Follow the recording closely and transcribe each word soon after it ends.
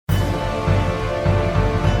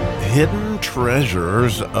hidden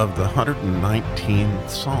treasures of the 119th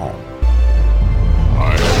Psalm.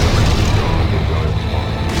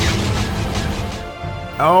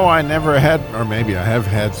 Oh, I never had, or maybe I have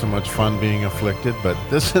had so much fun being afflicted, but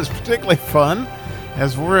this is particularly fun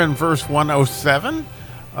as we're in verse 107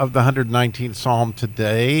 of the 119th Psalm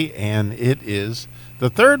today, and it is the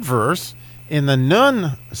third verse in the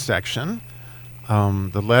Nun section.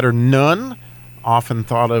 The letter Nun, often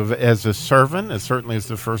thought of as a servant. It certainly is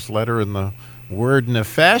the first letter in the word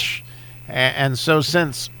Nephesh. And so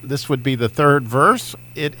since this would be the third verse,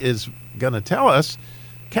 it is going to tell us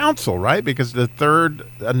counsel, right? Because the third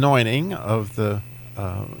anointing of the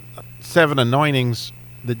 7 anointings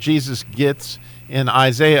that Jesus gets in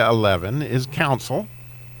Isaiah 11 is counsel.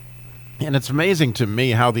 And it's amazing to me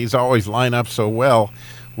how these always line up so well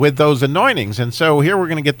with those anointings. And so here we're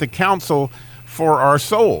going to get the counsel for our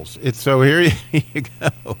souls. So here you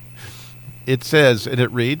go. It says, and it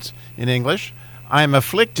reads in English, I am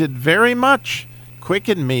afflicted very much.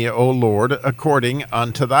 Quicken me, O Lord, according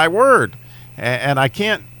unto thy word. And I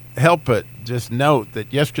can't help but just note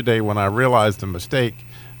that yesterday when I realized the mistake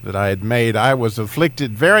that I had made, I was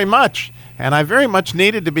afflicted very much, and I very much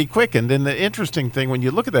needed to be quickened. And the interesting thing, when you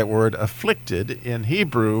look at that word, afflicted, in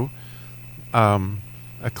Hebrew,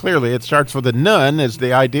 clearly it starts with a nun, is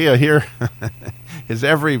the idea here, is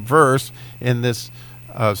every verse in this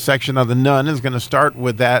section of the nun is going to start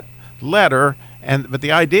with that letter. But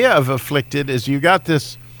the idea of afflicted is you got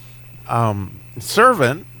this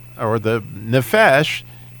servant, or the Nephesh.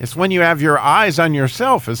 It's when you have your eyes on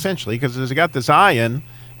yourself, essentially, because it's got this ayin,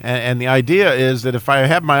 and the idea is that if I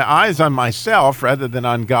have my eyes on myself rather than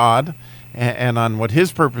on God and on what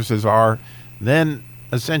his purposes are, then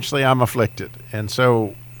essentially I'm afflicted. And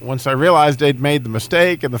so once I realized they'd made the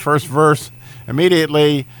mistake in the first verse,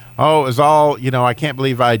 immediately, it was all, I can't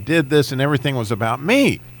believe I did this, and everything was about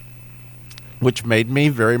me, which made me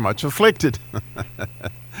very much afflicted.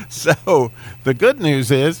 So the good news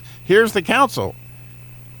is, here's the counsel.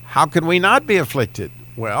 How can we not be afflicted?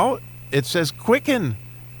 Well, it says, quicken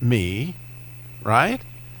me, right,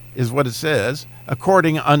 is what it says,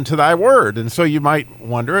 according unto thy word. And so you might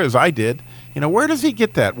wonder, as I did, where does he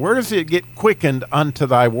get that? Where does it get quickened unto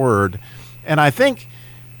thy word? And I think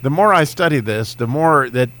the more I study this, the more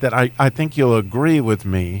that I think you'll agree with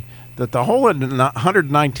me that the whole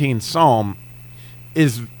 119th Psalm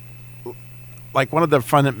is like one of the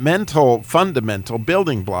fundamental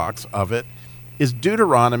building blocks of it is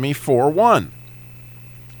Deuteronomy 4:1.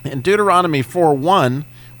 In Deuteronomy 4:1,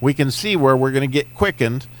 we can see where we're going to get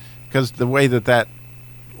quickened, because the way that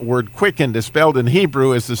word quickened is spelled in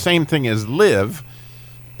Hebrew is the same thing as live,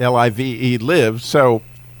 L-I-V-E, live. So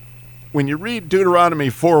when you read Deuteronomy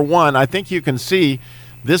 4:1, I think you can see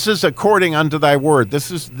this is according unto thy word.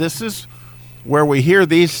 This is where we hear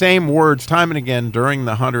these same words time and again during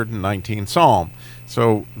the 119th Psalm.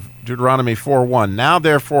 So Deuteronomy 4:1, now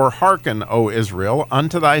therefore hearken, O Israel,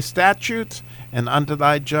 unto thy statutes and unto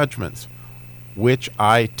thy judgments, which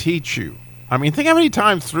I teach you. I mean, think how many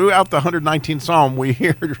times throughout the 119th Psalm we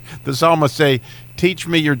hear the psalmist say, teach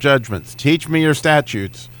me your judgments, teach me your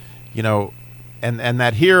statutes, and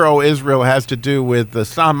that here, O Israel, has to do with the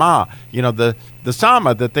Sama, the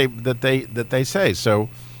Sama that they say. So,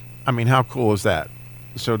 I mean, how cool is that?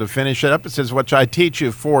 So to finish it up, it says, which I teach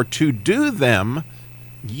you, for to do them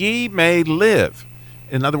ye may live.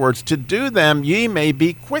 In other words, to do them ye may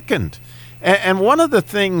be quickened. And one of the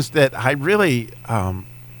things that I really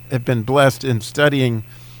have been blessed in studying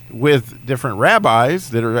with different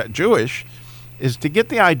rabbis that are Jewish is to get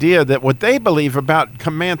the idea that what they believe about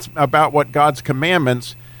what God's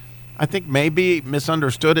commandments, I think may be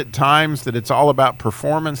misunderstood at times, that it's all about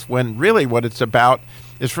performance, when really what it's about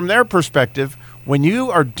is, from their perspective, when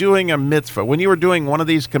you are doing a mitzvah, when you are doing one of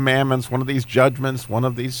these commandments, one of these judgments, one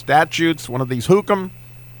of these statutes, one of these hukum,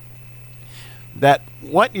 that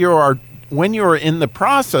when you are in the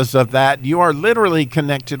process of that, you are literally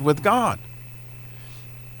connected with God.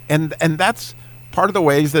 And that's part of the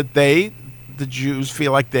ways that the Jews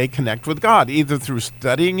feel like they connect with God, either through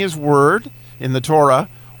studying his word in the Torah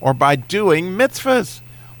or by doing mitzvahs.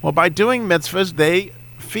 Well, by doing mitzvahs, they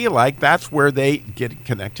feel like that's where they get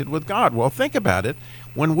connected with God. Well, think about it.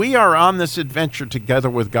 When we are on this adventure together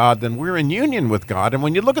with God, then we're in union with God. And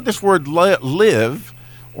when you look at this word live,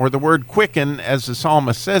 or the word quicken, as the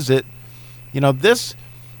psalmist says it, this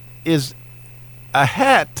is a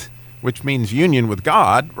het, which means union with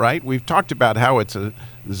God, right? We've talked about how it's a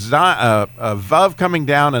vav coming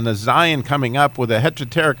down and a zion coming up with a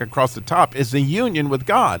heteroteric across the top, is a union with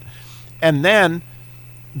God. And then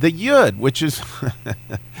the yud, which is,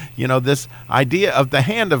 this idea of the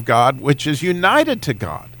hand of God, which is united to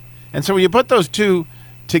God. And so when you put those two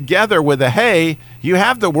together with a hey, you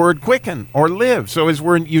have the word quicken or live. So as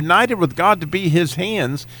we're united with God to be his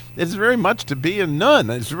hands, it's very much to be a nun.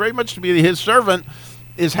 It's very much to be his servant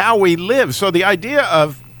is how we live. So the idea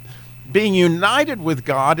of being united with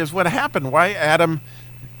God is what happened. Why Adam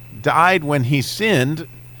died when he sinned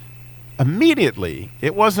immediately.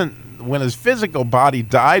 It wasn't when his physical body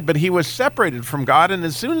died, but he was separated from God. And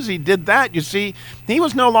as soon as he did that, you see, he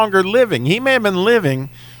was no longer living. He may have been living,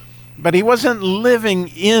 but he wasn't living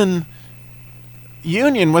in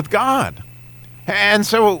union with God. And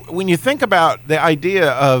so when you think about the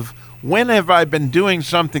idea of when have I been doing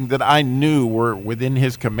something that I knew were within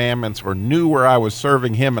his commandments or knew where I was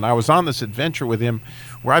serving him, and I was on this adventure with him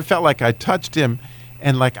where I felt like I touched him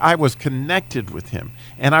and like I was connected with him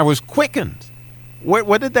and I was quickened.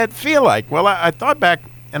 What did that feel like? Well, I thought back,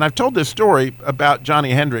 and I've told this story about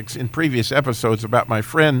Johnny Hendricks in previous episodes about my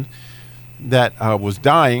friend that was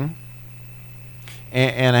dying,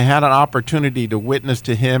 and I had an opportunity to witness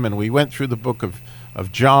to him, and we went through the book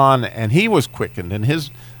of John, and he was quickened, and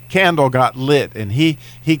his candle got lit, and he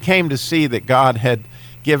came to see that God had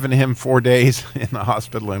given him 4 days in the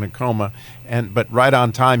hospital in a coma, but right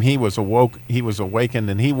on time he was awakened,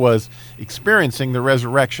 and he was experiencing the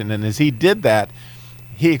resurrection. And as he did that,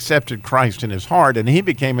 he accepted Christ in his heart, and he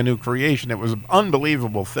became a new creation. It was an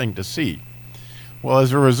unbelievable thing to see. Well,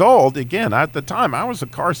 as a result, again, at the time, I was a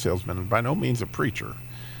car salesman and by no means a preacher.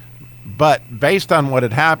 But based on what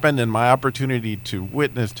had happened and my opportunity to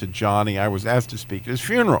witness to Johnny, I was asked to speak at his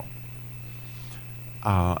funeral.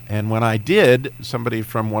 And when I did, somebody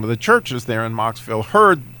from one of the churches there in Mocksville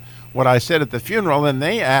heard what I said at the funeral, and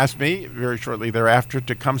they asked me very shortly thereafter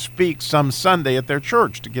to come speak some Sunday at their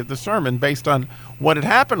church to give the sermon based on what had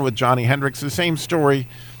happened with Johnny Hendricks, the same story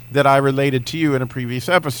that I related to you in a previous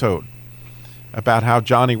episode about how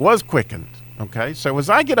Johnny was quickened. Okay, so as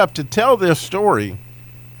I get up to tell this story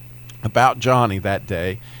about Johnny that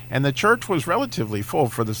day, and the church was relatively full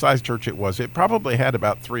for the size church it was. It probably had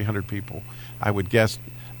about 300 people, I would guess,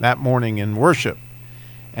 that morning in worship.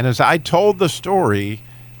 And as I told the story,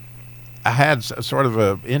 I had sort of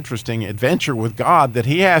an interesting adventure with God that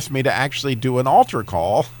he asked me to actually do an altar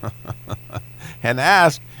call and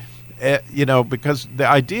ask, because the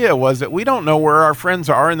idea was that we don't know where our friends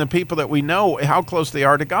are and the people that we know, how close they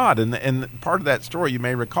are to God. And part of that story, you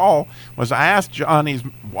may recall, was I asked Johnny's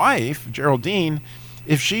wife, Geraldine,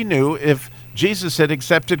 if she knew if Jesus had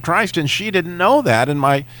accepted Christ, and she didn't know that. And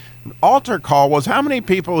my altar call was, how many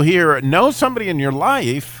people here know somebody in your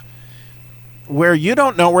life where you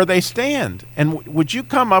don't know where they stand? And would you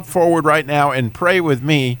come up forward right now and pray with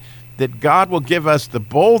me that God will give us the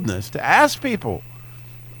boldness to ask people,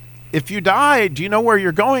 if you die, do you know where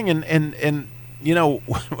you're going, and you know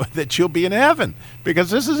that you'll be in heaven? Because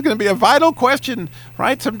this is going to be a vital question,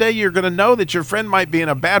 right? Someday you're going to know that your friend might be in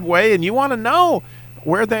a bad way, and you want to know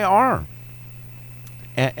where they are.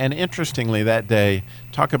 And interestingly, that day,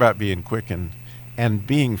 talk about being quickened and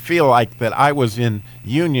feel like that I was in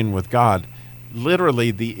union with God.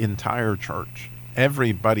 Literally the entire church,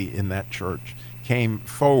 everybody in that church came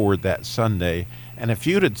forward that Sunday. And if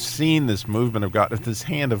you'd had seen this movement of God, if this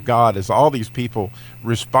hand of God, as all these people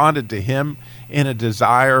responded to him in a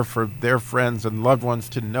desire for their friends and loved ones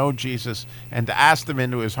to know Jesus and to ask them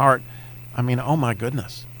into his heart, I mean, oh my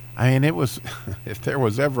goodness. I mean, it was, if there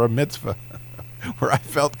was ever a mitzvah where I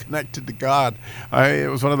felt connected to God, it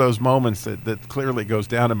was one of those moments that clearly goes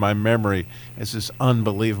down in my memory as this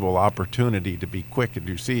unbelievable opportunity to be quickened.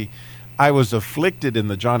 You see, I was afflicted in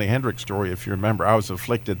the Johnny Hendricks story, if you remember. I was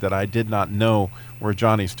afflicted that I did not know where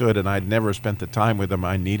Johnny stood, and I'd never spent the time with him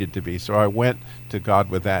I needed to be. So I went to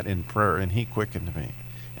God with that in prayer, and he quickened me.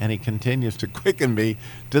 And he continues to quicken me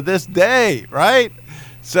to this day, right?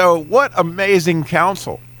 So what amazing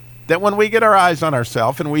counsel that when we get our eyes on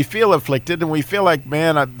ourselves and we feel afflicted and we feel like,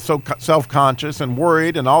 man, I'm so self-conscious and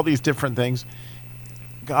worried and all these different things,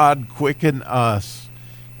 God quicken us.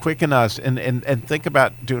 And think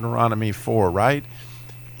about Deuteronomy 4, right?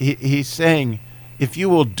 He's saying, if you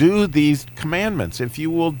will do these commandments, if you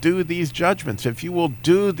will do these judgments, if you will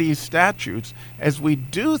do these statutes, as we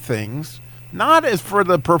do things, not as for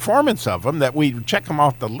the performance of them, that we check them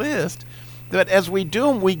off the list, but as we do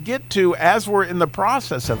them, we get to, as we're in the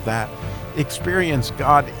process of that, experience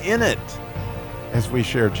God in it as we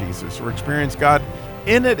share Jesus, or experience God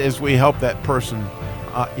in it as we help that person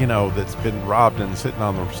that's been robbed and sitting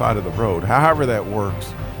on the side of the road. However that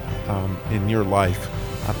works in your life,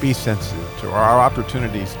 be sensitive to our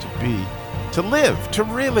opportunities to live, to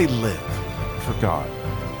really live for God.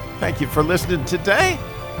 Thank you for listening today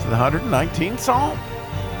to the 119th Psalm.